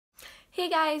Hey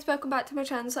guys, welcome back to my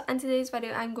channel. So in today's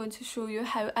video I'm going to show you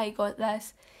how I got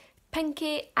this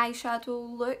pinky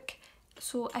eyeshadow look.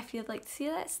 So if you'd like to see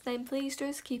this, then please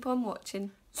just keep on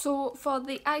watching. So for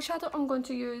the eyeshadow I'm going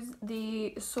to use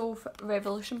the Soul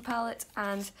Revolution palette,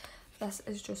 and this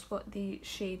is just what the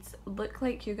shades look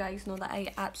like. You guys know that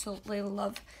I absolutely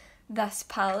love this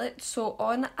palette. So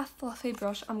on a fluffy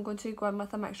brush I'm going to go in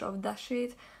with a mixture of this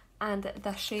shade and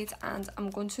this shade, and I'm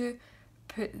going to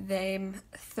put them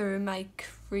through my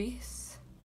crease,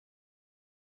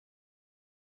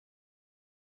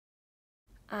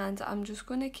 and I'm just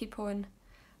going to keep on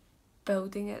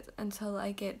building it until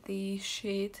I get the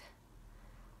shade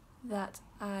that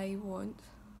I want.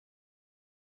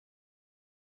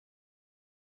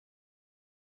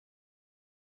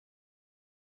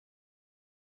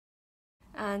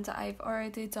 And I've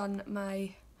already done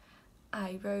my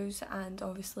eyebrows and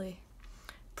obviously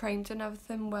primed and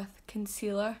everything with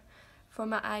concealer. For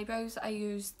my eyebrows I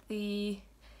used the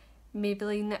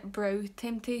Maybelline Brow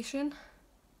Temptation,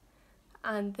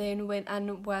 and then went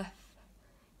in with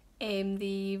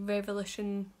the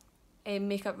Revolution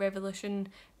Makeup Revolution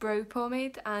brow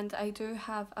pomade, and I do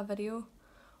have a video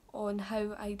on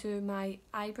how I do my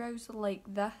eyebrows like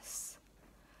this.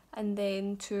 And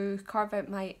then to carve out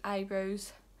my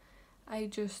eyebrows I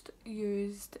just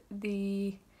used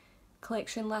the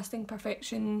Collection Lasting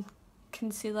Perfection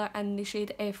concealer in the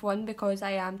shade F1, because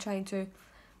I am trying to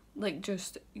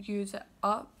just use it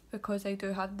up, because I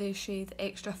do have the shade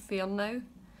Extra Fair now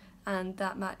and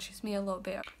that matches me a lot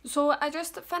better. So I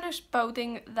just finished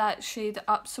building that shade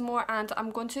up some more, and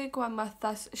I'm going to go in with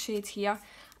this shade here,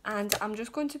 and I'm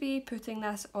just going to be putting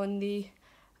this on the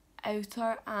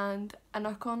outer and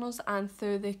inner corners and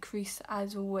through the crease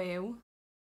as well.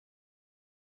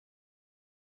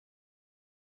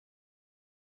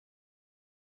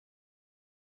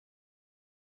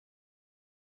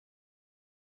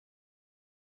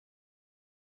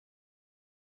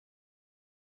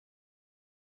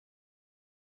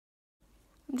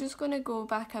 I'm just going to go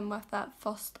back in with that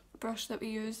first brush that we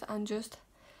used and just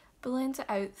blend it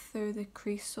out through the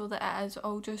crease so that it is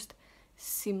all just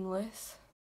seamless.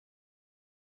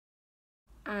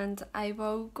 And I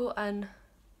will go in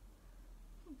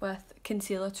with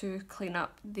concealer to clean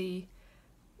up the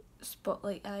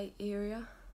spotlight eye area.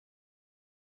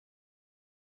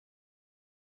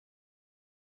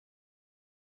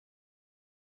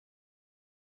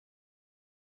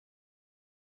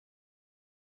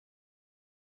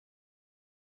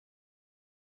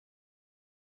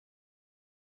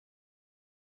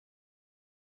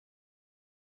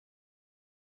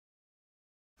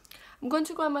 I'm going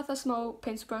to go in with a small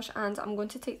pencil brush, and I'm going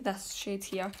to take this shade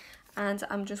here, and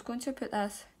I'm just going to put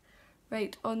this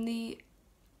right on the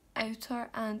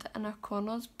outer and inner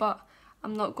corners, but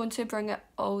I'm not going to bring it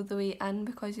all the way in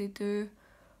because I do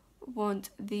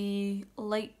want the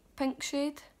light pink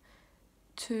shade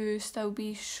to still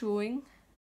be showing.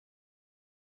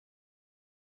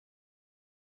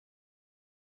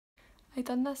 I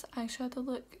done this eyeshadow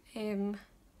look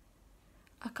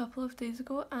a couple of days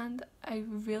ago and I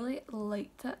really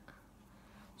liked it,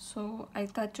 so I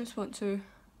did just want to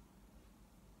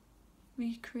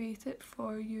recreate it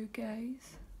for you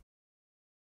guys.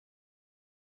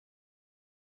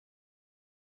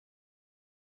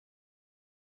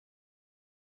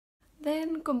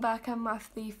 Then going back in with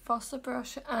the Fussy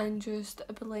brush and just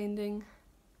blending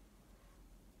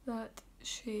that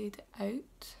shade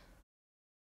out.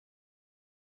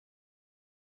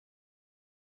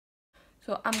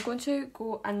 So I'm going to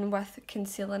go in with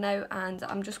concealer now, and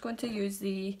I'm just going to use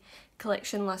the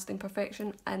Collection Lasting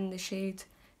Perfection in the shade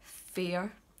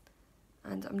Fair,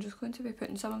 and I'm just going to be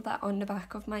putting some of that on the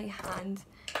back of my hand.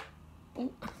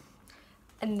 Oh.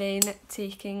 And then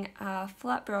taking a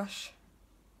flat brush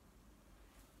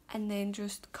and then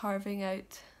just carving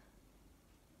out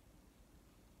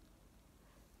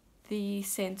the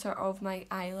centre of my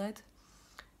eyelid.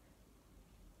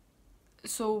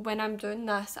 So when I'm doing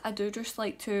this, I do just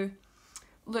like to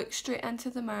look straight into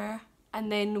the mirror,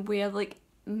 and then where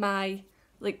my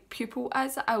pupil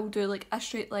is, I'll do a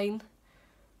straight line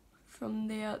from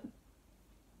there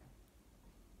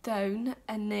down,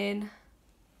 and then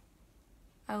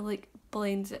I'll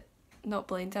blend it, not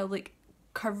blend, I'll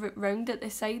curve it round at the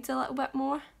sides a little bit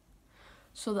more,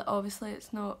 so that obviously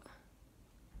it's not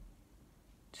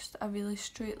just a really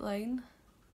straight line.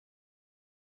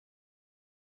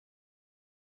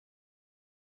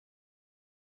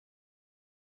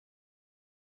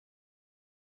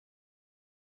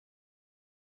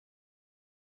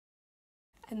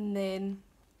 And then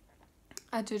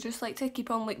I do just like to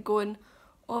keep on going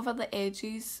over the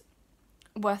edges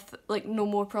with no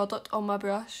more product on my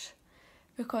brush,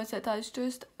 because it does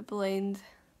just blend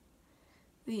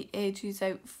the edges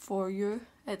out for you.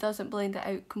 It doesn't blend it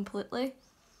out completely,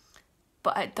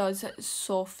 but it does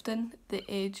soften the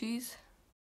edges.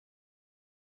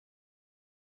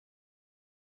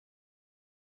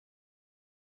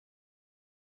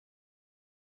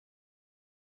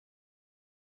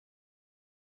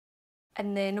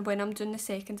 And then when I'm doing the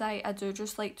second eye, I do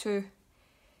just like to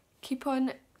keep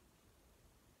on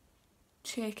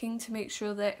checking to make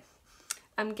sure that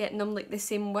I'm getting them like the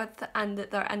same width and that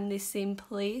they're in the same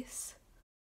place.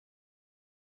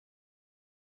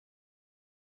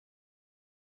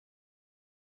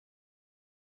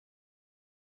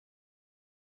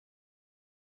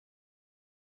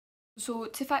 So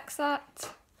to fix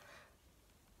that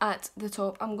at the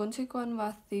top, I'm going to go in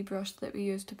with the brush that we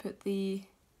used to put the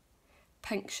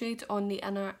pink shade on the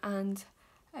inner and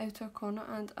outer corner,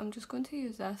 and I'm just going to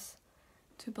use this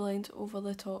to blend over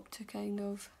the top to kind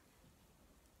of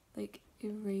like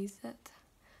erase it.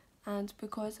 And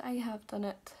because I have done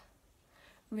it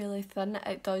really thin,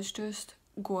 it does just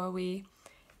go away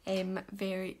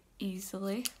very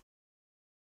easily.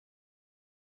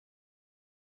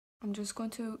 I'm just going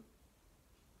to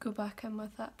go back in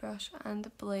with that brush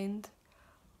and blend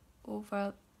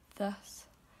over this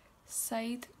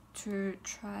side to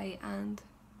try and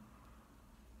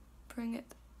bring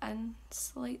it in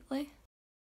slightly.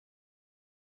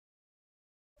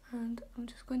 And I'm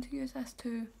just going to use this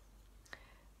to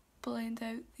blend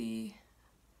out the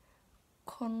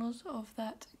corners of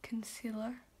that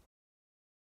concealer.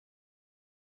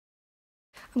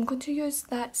 I'm going to use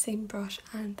that same brush,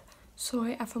 and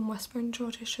sorry if I'm whispering,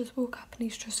 George has just woke up and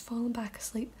he's just fallen back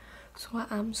asleep, so I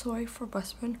am sorry for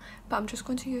whispering, but I'm just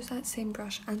going to use that same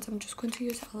brush and I'm just going to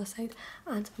use the other side,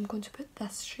 and I'm going to put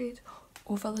this shade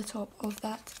over the top of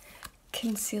that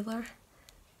concealer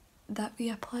that we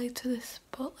applied to the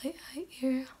spotlight eye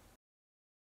area.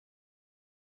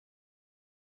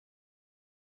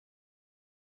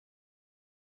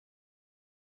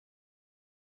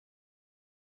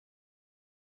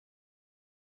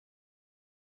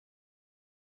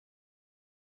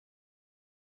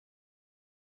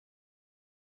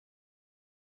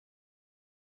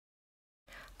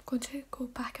 I'm going to go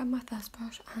back in with this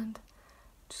brush and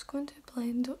just going to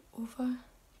blend over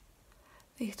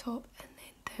the top and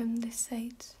then down the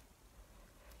sides,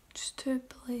 just to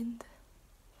blend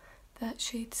that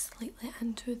shade slightly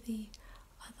into the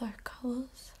other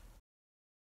colours.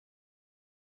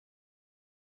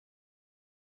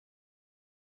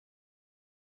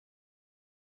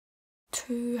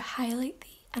 To highlight the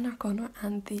inner corner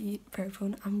and the brow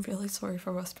bone, I'm really sorry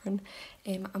for whispering,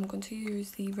 I'm going to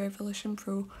use the Revolution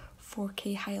Pro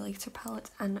 4K highlighter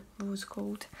palette in rose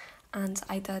gold, and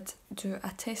I did do a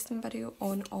testing video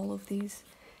on all of these,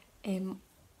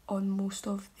 on most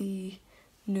of the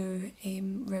new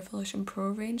Revolution Pro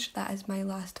range. That is my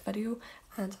last video,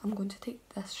 and I'm going to take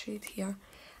this shade here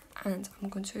and I'm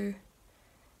going to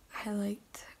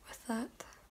highlight with that.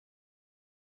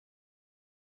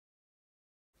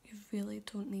 You really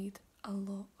don't need a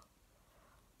lot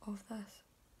of this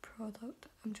product.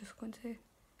 I'm just going to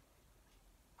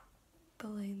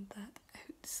blend that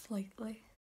out slightly.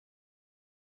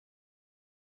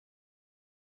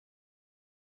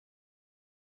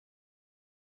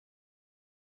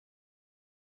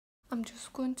 I'm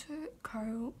just going to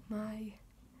curl my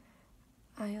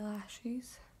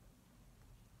eyelashes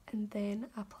and then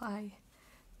apply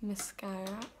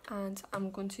mascara, and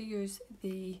I'm going to use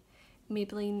the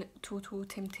Maybelline Total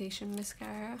Temptation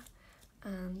mascara,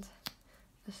 and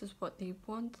this is what the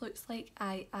wand looks like.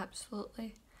 I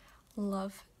absolutely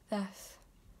love this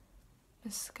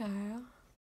mascara.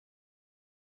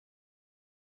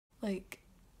 Like,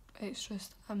 it's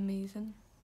just amazing.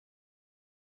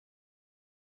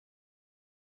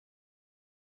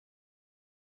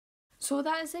 So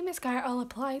that is the mascara all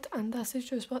applied, and this is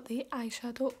just what the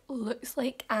eyeshadow looks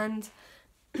like, and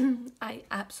I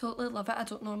absolutely love it. I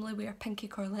don't normally wear pinky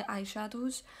curly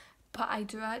eyeshadows, but I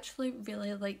do actually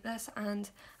really like this, and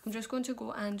I'm just going to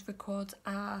go and record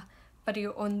a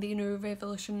video on the new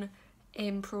Revolution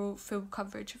Pro Full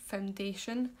Coverage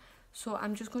Foundation. So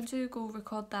I'm just going to go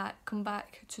record that, come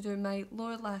back to do my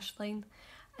lower lash line,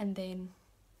 and then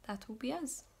that will be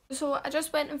us. So I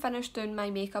just went and finished doing my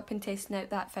makeup and testing out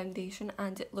that foundation,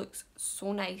 and it looks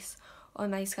so nice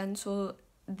on my skin. So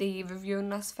the review on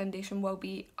this foundation will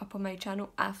be up on my channel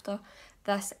after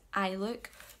this eye look.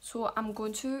 So I'm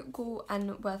going to go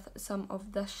in with some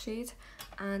of this shade,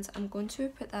 and I'm going to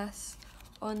put this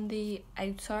on the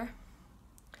outer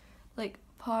like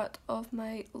part of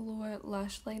my lower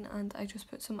lash line, and I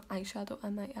just put some eyeshadow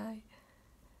in my eye.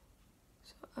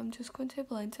 So I'm just going to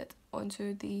blend it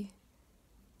onto the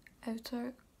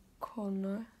outer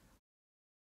corner.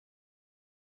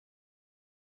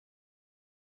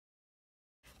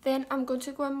 Then I'm going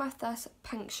to go in with this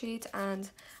pink shade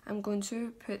and I'm going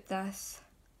to put this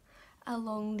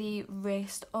along the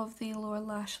rest of the lower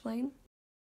lash line.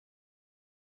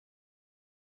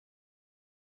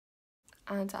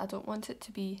 And I don't want it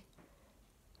to be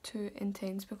too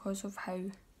intense because of how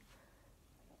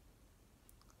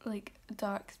like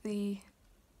dark the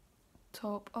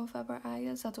top of our eye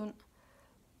is. I don't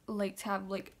like to have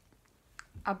like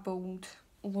a bold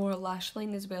lower lash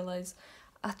line as well as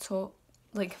a top,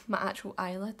 like my actual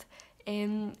eyelid.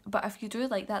 But if you do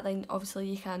like that, then obviously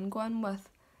you can go in with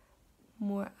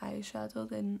more eyeshadow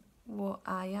than what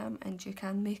I am and you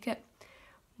can make it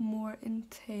more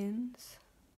intense.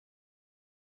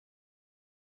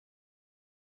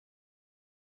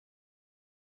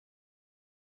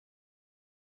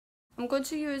 I'm going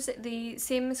to use the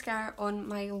same mascara on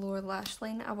my lower lash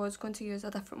line. I was going to use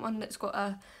a different one that's got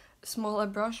a smaller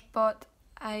brush, but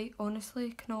I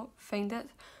honestly cannot find it.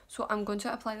 So I'm going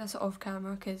to apply this off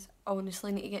camera because I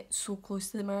honestly need to get so close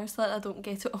to the mirror so that I don't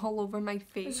get it all over my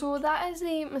face. So that is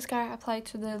the mascara applied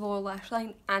to the lower lash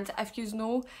line, and if you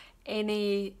know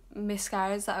any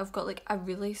mascaras that have got like a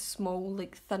really small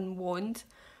like thin wand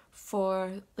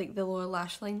for like the lower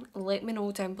lash line, let me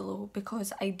know down below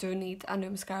because I do need a new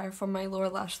mascara for my lower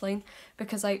lash line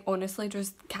because I honestly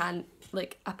just can't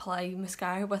like apply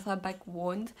mascara with a big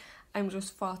wand. I'm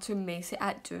just far too messy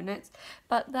at doing it.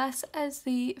 But this is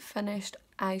the finished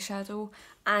eyeshadow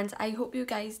and I hope you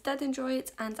guys did enjoy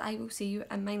it and I will see you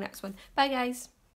in my next one. Bye guys!